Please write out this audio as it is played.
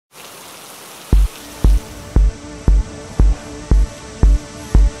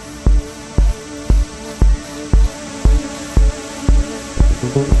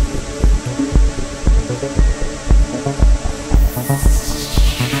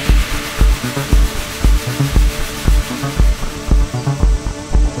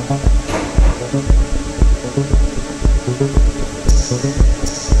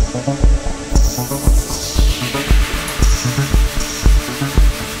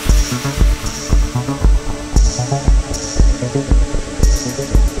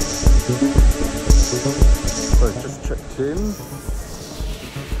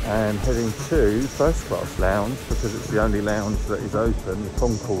And heading to first class lounge because it's the only lounge that is open, the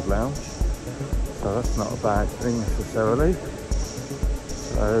Concord lounge, so that's not a bad thing necessarily.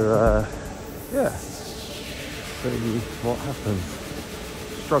 So yeah, see what happens.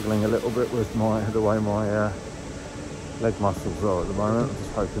 Struggling a little bit with the way my leg muscles are at the moment. I'm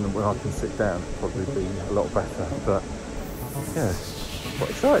just hoping that when I can sit down it'll probably be a lot better, but yeah, quite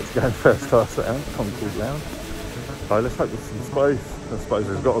excited to go in first class lounge, Concord lounge. So let's hope there's some space. I suppose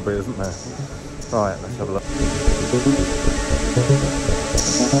there's got to be, isn't there? Right, let's have a look. So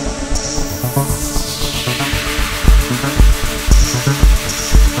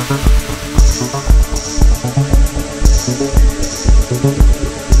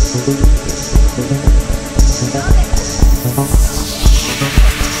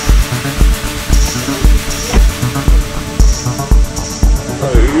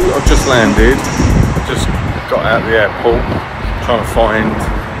I've just landed. Just got out of the airport, trying to find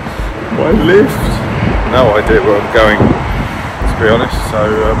my lift. No idea where I'm going, to be honest, so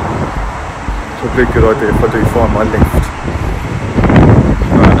it'll be a good idea if I do find my lift.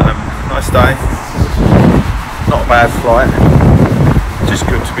 Right, nice day, not a bad flight, just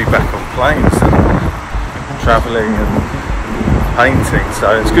good to be back on planes and travelling and painting,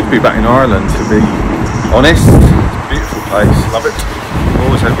 so it's good to be back in Ireland, to be honest. It's a beautiful place, love it. I've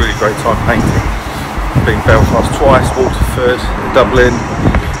always had a really great time painting. Been Belfast twice, Waterford, Dublin,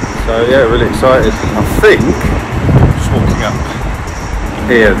 so yeah, really excited. I think, just walking up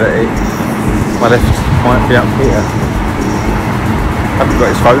here, that my lift might be up here. I haven't got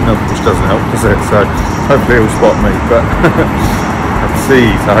his phone number, which doesn't help, does it? So hopefully he'll spot me, but let's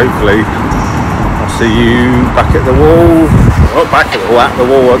see. So hopefully I'll see you back at the wall, not back at the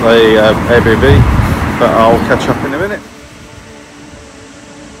wall at the Airbnb, but I'll catch up in a minute.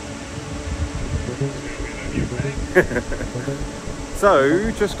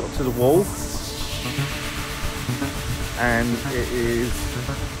 So just got to the wall and it is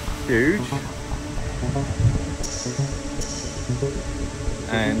huge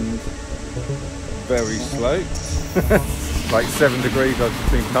and very sloped. Like 7 degrees I've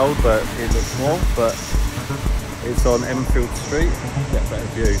just been told, but it looks more, but it's on Enfield Street. Get a better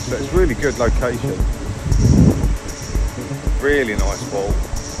view, so it's really good location. Really nice wall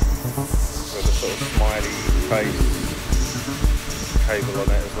with a sort of smiley face cable on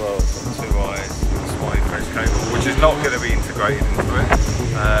it as well. It's got 2 eyes, smiley face cable, which is not going to be integrated into it.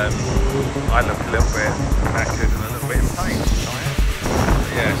 I look a little bit knackered and a little bit in pain.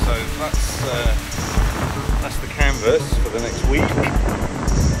 But yeah, so that's the canvas for the next week.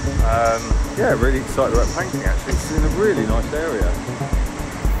 Yeah, really excited about painting actually. It's in a really nice area.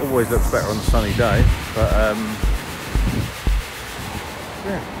 Always looks better on a sunny day, but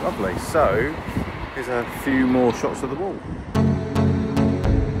yeah, lovely. So here's a few more shots of the wall.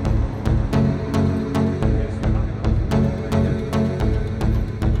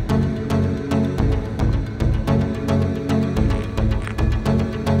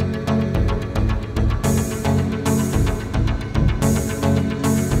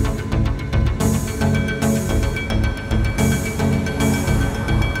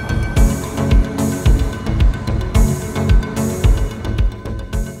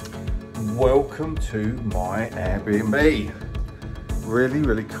 Welcome to my Airbnb.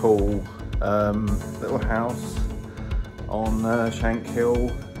 Really cool little house on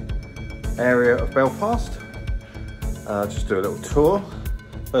Shankill area of Belfast. Just do a little tour.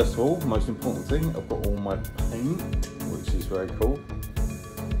 First of all, most important thing, I've got all my paint, which is very cool.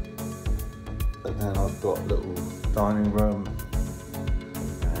 And then I've got a little dining room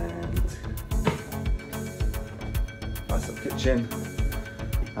and nice little kitchen.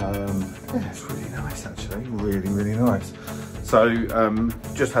 Yeah, it's really nice actually, really nice. So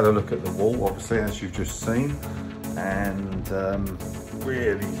just had a look at the wall, obviously, as you've just seen, and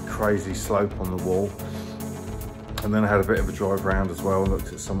really crazy slope on the wall. And then I had a bit of a drive around as well,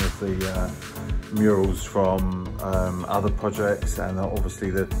 looked at some of the murals from other projects, and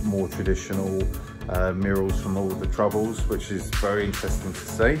obviously the more traditional murals from all of the Troubles, which is very interesting to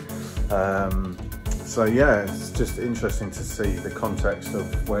see. So yeah, it's just interesting to see the context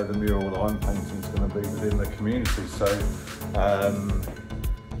of where the mural I'm painting is going to be within the community. So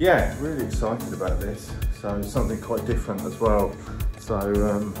yeah, really excited about this. So something quite different as well. So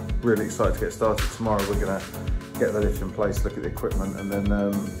really excited to get started. Tomorrow we're gonna get the lift in place, look at the equipment, and then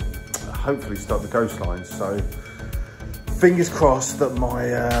hopefully start the ghost lines. So fingers crossed that my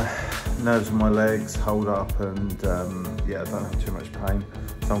nerves in my legs hold up, and yeah, I don't have too much pain.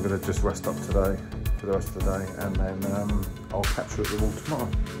 So I'm gonna just rest up today for the rest of the day, and then I'll catch you at the wall tomorrow.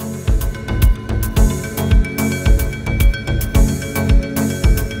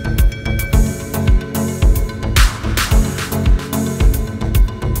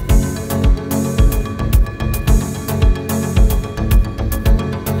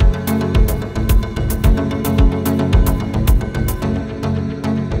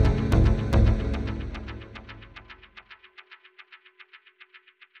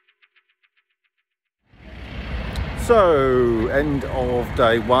 So, end of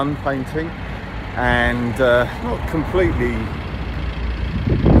day one painting, and not completely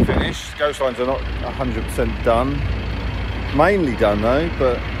finished. Ghost lines are not 100% done, mainly done though,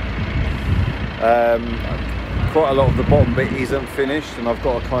 but quite a lot of the bottom bit isn't finished, and I've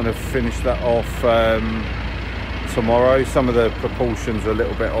got to kind of finish that off tomorrow. Some of the proportions are a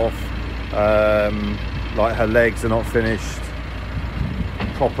little bit off, like her legs are not finished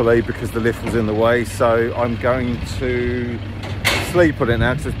properly because the lift was in the way, so I'm going to sleep on it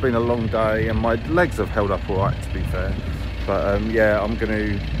now because it's been a long day and my legs have held up all right, to be fair. But yeah, I'm going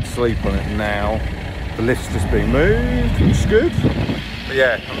to sleep on it now. The lift's just been moved, which is good. But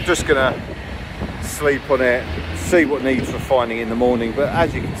yeah, I'm just going to sleep on it, see what needs refining in the morning. But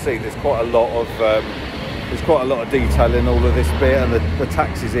as you can see, there's quite a lot of detail in all of this bit, and the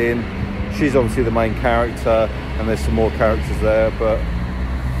taxi's in. She's obviously the main character, and there's some more characters there, but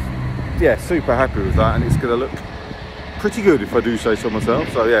yeah, super happy with that, and it's going to look pretty good if I do say so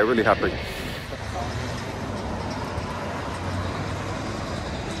myself. So yeah, really happy.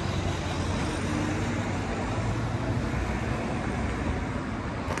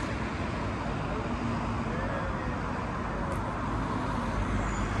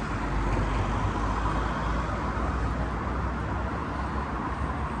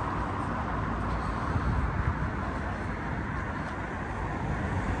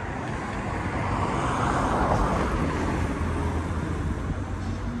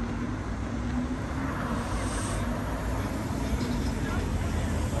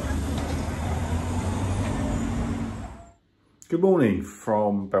 Good morning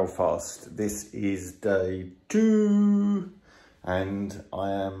from Belfast. This is day 2 and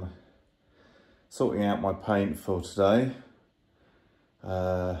I am sorting out my paint for today.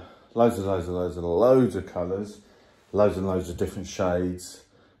 Loads of colours, loads and loads of different shades,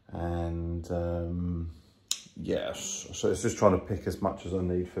 and yes, so it's just trying to pick as much as I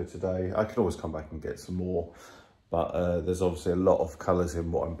need for today. I can always come back and get some more, but there's obviously a lot of colours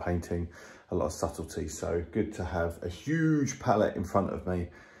in what I'm painting, a lot of subtlety, so good to have a huge palette in front of me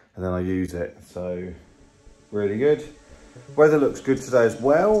and then I use it. So really good. Weather looks good today as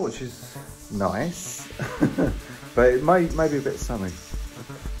well, which is nice. But it may be a bit sunny.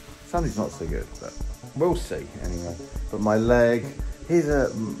 Sunny's not so good, but we'll see anyway. But my leg, here's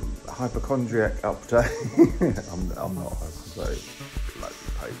a hypochondriac update. I'm not hypochondriac, it's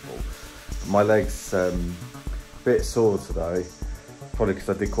painful. My leg's a bit sore today, probably because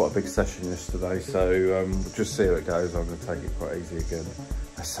I did quite a big session yesterday, so we'll just see how it goes. I'm going to take it quite easy again.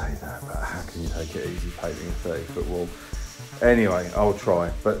 I say that, but how can you take it easy painting a 30-foot wall? Anyway, I'll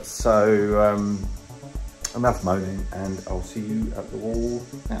try. But so enough moaning, and I'll see you at the wall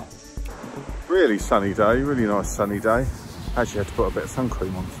now. Really sunny day, really nice sunny day. Actually had to put a bit of sun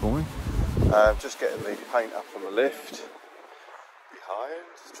cream on this morning. Just getting the paint up on the lift behind,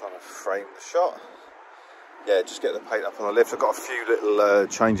 trying to frame the shot. Yeah, just get the paint up on the lift. I've got a few little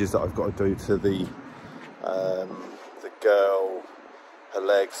changes that I've got to do to the girl, her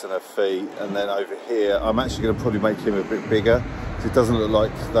legs and her feet, and then over here I'm actually going to probably make him a bit bigger because it doesn't look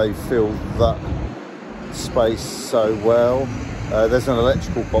like they fill that space so well. There's an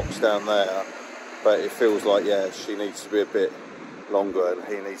electrical box down there, but it feels like, yeah, she needs to be a bit longer and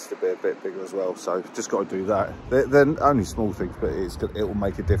he needs to be a bit bigger as well. So just got to do that. They're only small things, but it will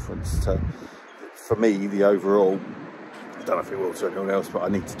make a difference to, for me, the overall. I don't know if it will to anyone else, but I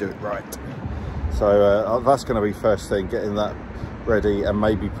need to do it right. So that's going to be first thing, getting that ready, and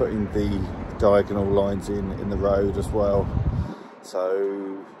maybe putting the diagonal lines in the road as well.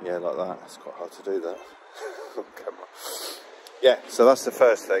 So yeah, like that. It's quite hard to do that. Come on. Yeah, so that's the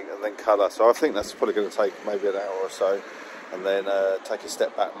first thing, and then colour. So I think that's probably going to take maybe an hour or so, and then take a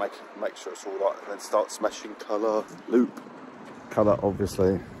step back, make sure it's all right, and then start smashing colour. Loop colour,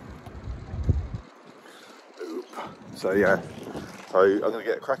 obviously. Loop. So yeah, So I'm going to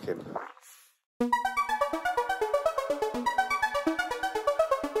get cracking.